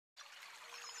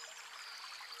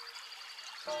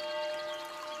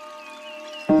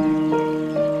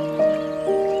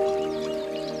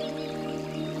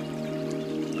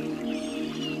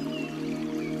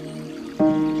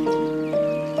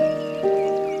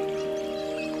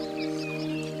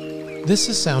This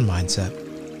is Sound Mindset.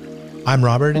 I'm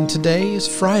Robert, and today is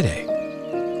Friday.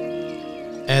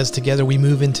 As together we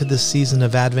move into the season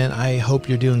of Advent, I hope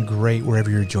you're doing great wherever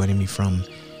you're joining me from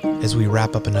as we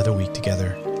wrap up another week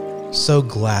together. So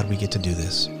glad we get to do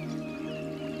this.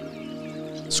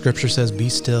 Scripture says, "Be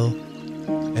still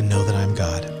and know that I'm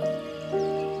God."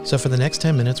 So for the next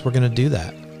 10 minutes, we're going to do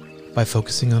that by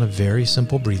focusing on a very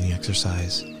simple breathing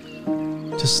exercise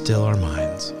to still our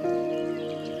minds.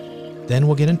 Then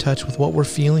we'll get in touch with what we're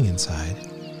feeling inside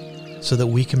so that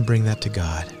we can bring that to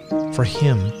God, for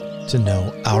Him to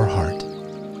know our heart.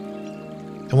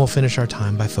 And we'll finish our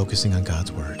time by focusing on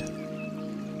God's Word.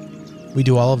 We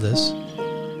do all of this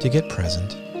to get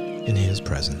present in His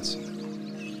presence.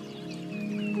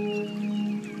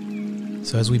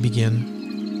 So as we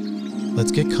begin,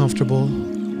 let's get comfortable,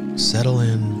 settle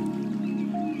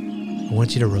in. I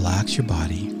want you to relax your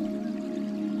body.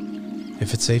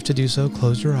 If it's safe to do so,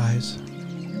 close your eyes.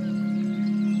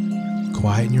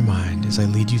 Quieten your mind as I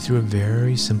lead you through a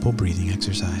very simple breathing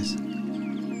exercise.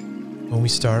 When we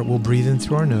start, we'll breathe in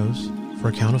through our nose for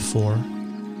a count of 4,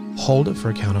 hold it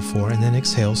for a count of 4, and then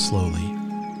exhale slowly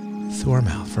through our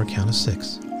mouth for a count of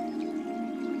 6.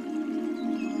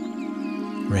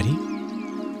 Ready?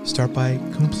 Start by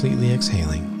completely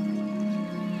exhaling.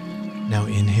 Now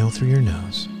inhale through your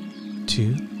nose.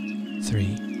 2,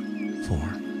 3, 4.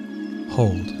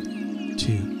 Hold.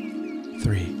 2,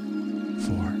 3,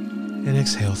 4. And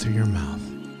exhale through your mouth.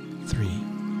 3,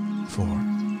 4,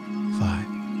 5,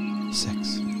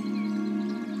 6.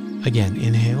 Again,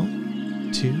 inhale.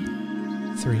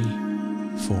 2, 3,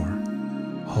 4.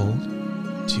 Hold.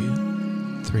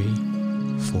 2, 3,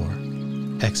 4.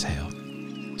 Exhale.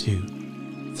 2,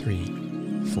 3,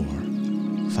 4,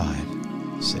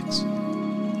 5, 6.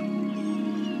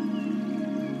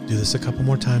 Do this a couple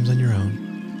more times on your own.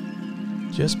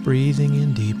 Just breathing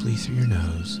in deeply through your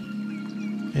nose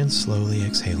and slowly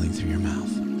exhaling through your mouth.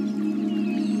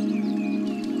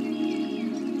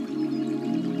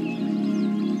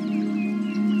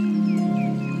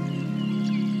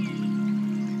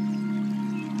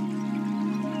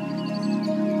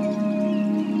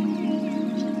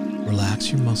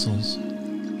 Relax your muscles.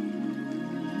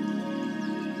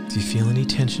 If you feel any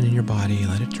tension in your body,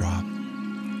 let it drop.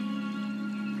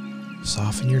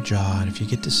 Soften your jaw, and if you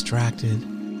get distracted,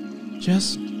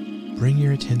 just bring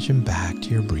your attention back to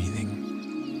your breathing.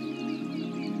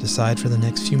 Decide for the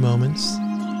next few moments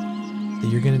that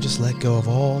you're going to just let go of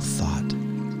all thought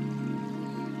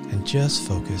and just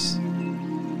focus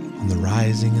on the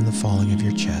rising and the falling of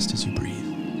your chest as you breathe.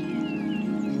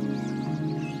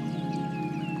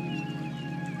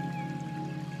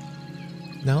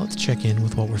 Now let's check in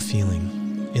with what we're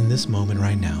feeling in this moment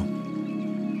right now.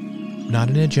 Not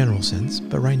in a general sense,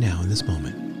 but right now in this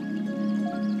moment.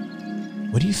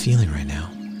 What are you feeling right now?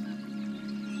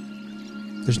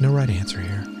 There's no right answer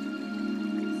here.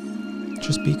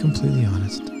 Just be completely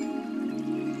honest.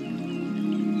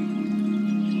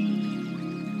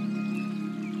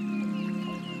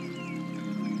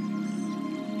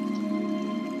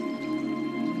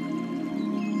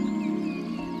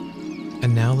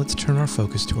 And now let's turn our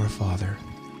focus to our Father.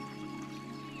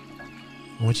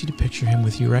 I want you to picture Him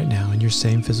with you right now in your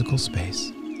same physical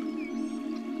space,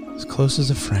 as close as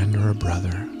a friend or a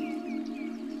brother.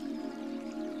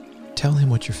 Tell Him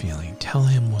what you're feeling. Tell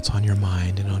Him what's on your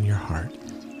mind and on your heart.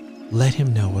 Let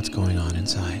Him know what's going on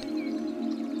inside.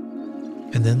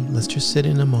 And then let's just sit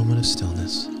in a moment of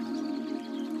stillness.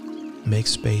 Make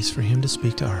space for Him to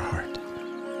speak to our heart.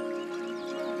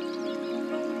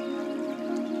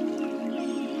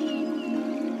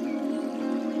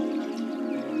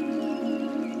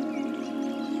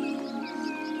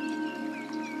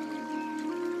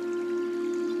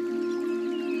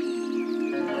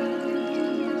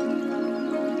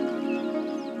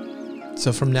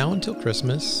 So from now until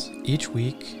Christmas, each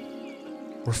week,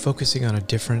 we're focusing on a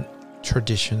different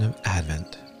tradition of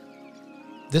Advent.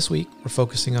 This week, we're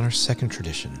focusing on our second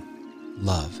tradition,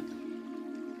 love.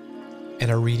 And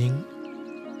our reading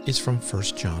is from 1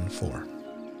 John 4.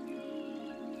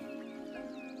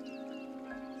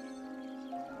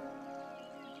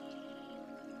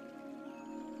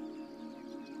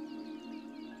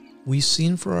 We've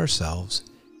seen for ourselves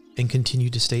and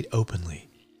continue to state openly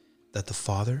that the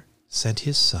Father sent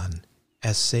His Son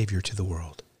as Savior to the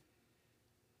world.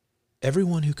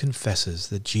 Everyone who confesses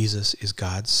that Jesus is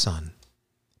God's Son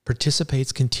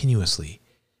participates continuously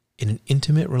in an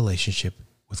intimate relationship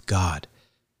with God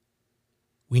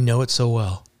We know it so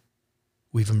well.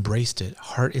 We've embraced it,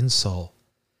 heart and soul.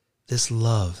 This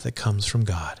love that comes from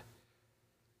God.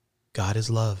 God is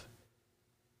love.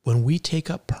 When we take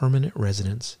up permanent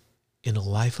residence in a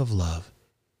life of love,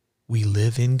 we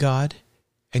live in God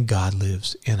and God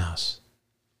lives in us.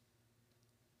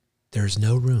 There is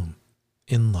no room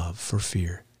in love for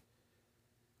fear.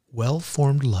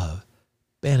 Well-formed love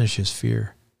banishes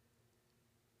fear.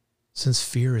 Since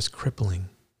fear is crippling,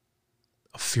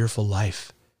 a fearful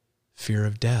life, fear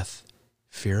of death,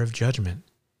 fear of judgment,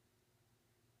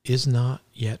 is not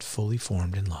yet fully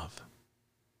formed in love.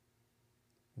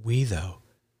 We, though,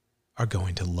 are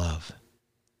going to love.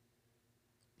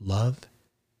 Love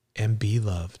and be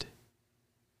loved.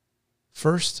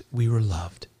 First we were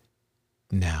loved.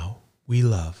 Now we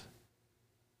love.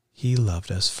 He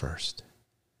loved us first.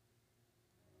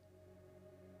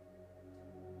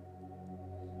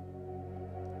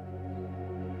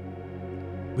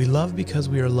 We love because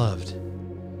we are loved.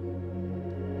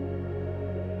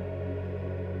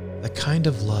 The kind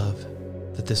of love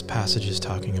that this passage is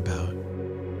talking about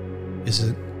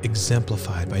is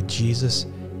exemplified by Jesus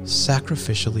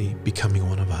sacrificially becoming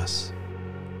one of us.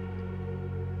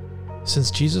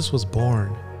 Since Jesus was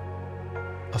born,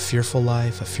 a fearful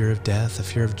life, a fear of death, a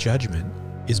fear of judgment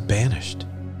is banished,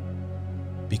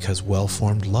 because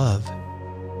well-formed love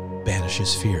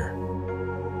banishes fear.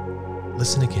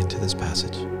 Listen again to this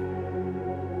passage.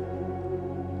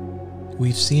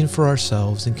 We've seen for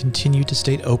ourselves and continue to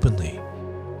state openly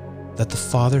that the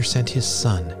Father sent His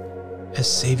Son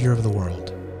as Savior of the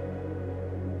world.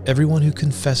 Everyone who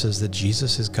confesses that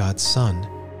Jesus is God's Son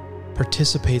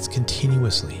participates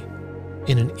continuously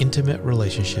in an intimate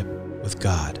relationship with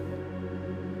God.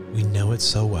 We know it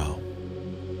so well.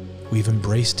 We've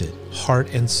embraced it,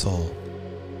 heart and soul,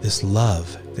 this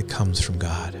love that comes from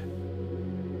God.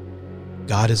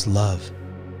 God is love.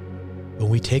 When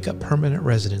we take up permanent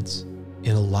residence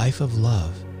in a life of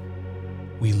love,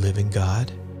 we live in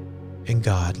God and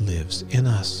God lives in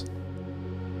us.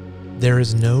 There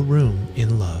is no room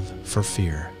in love for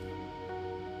fear.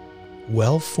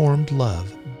 Well-formed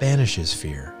love banishes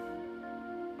fear.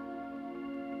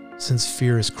 Since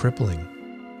fear is crippling,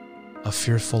 a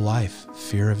fearful life,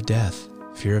 fear of death,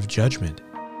 fear of judgment,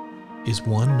 is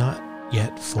one not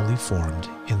yet fully formed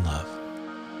in love.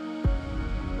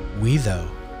 We, though,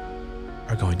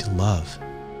 are going to love.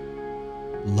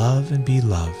 Love and be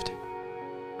loved.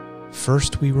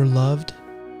 First we were loved,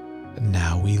 and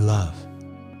now we love.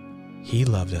 He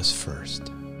loved us first.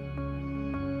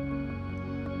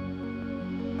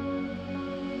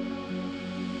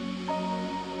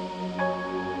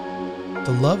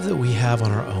 The love that we have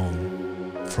on our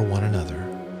own for one another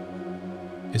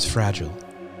is fragile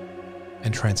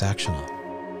and transactional.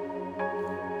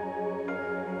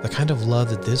 The kind of love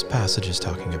that this passage is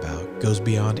talking about goes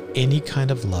beyond any kind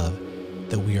of love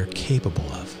that we are capable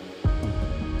of.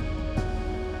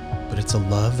 But it's a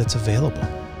love that's available,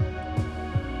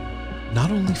 not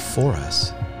only for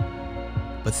us,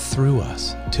 but through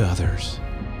us to others.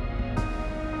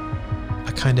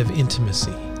 A kind of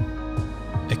intimacy,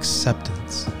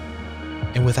 acceptance,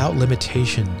 and without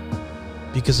limitation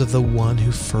because of the one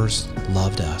who first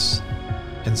loved us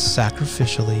and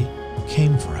sacrificially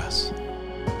came for us.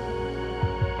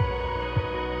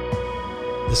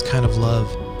 This kind of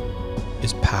love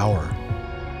is power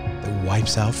that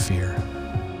wipes out fear.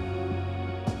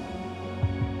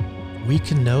 We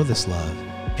can know this love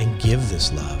and give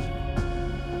this love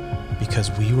because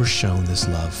we were shown this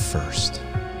love first.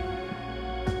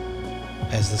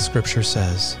 As the scripture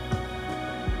says,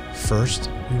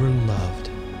 first we were loved,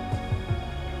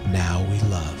 now we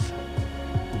love.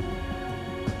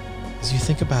 As you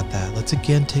think about that, let's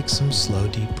again take some slow,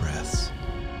 deep breaths.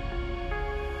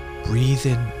 Breathe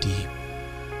in deep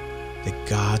the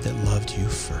God that loved you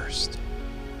first.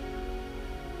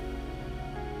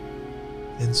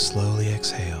 Then slowly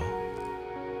exhale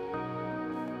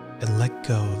and let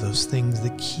go of those things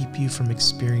that keep you from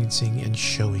experiencing and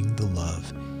showing the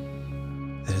love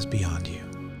that is beyond you.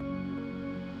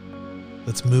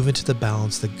 Let's move into the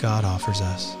balance that God offers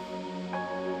us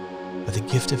by the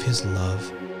gift of His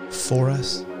love for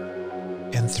us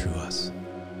and through us.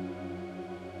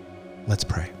 Let's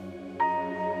pray.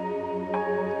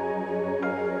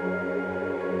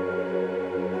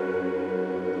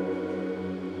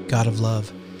 God of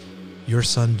love, your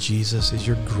Son Jesus is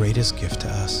your greatest gift to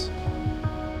us.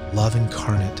 Love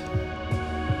incarnate.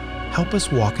 Help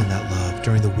us walk in that love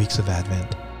during the weeks of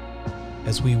Advent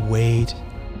as we wait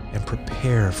and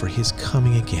prepare for His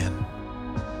coming again.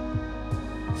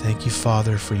 Thank you,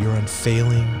 Father, for your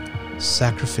unfailing,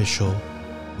 sacrificial,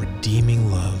 redeeming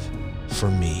love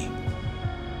for me.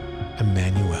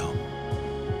 Emmanuel,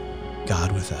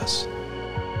 God with us.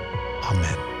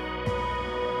 Amen.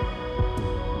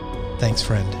 Thanks,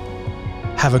 friend.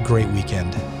 Have a great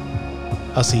weekend.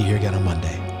 I'll see you here again on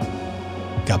Monday.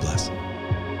 God bless.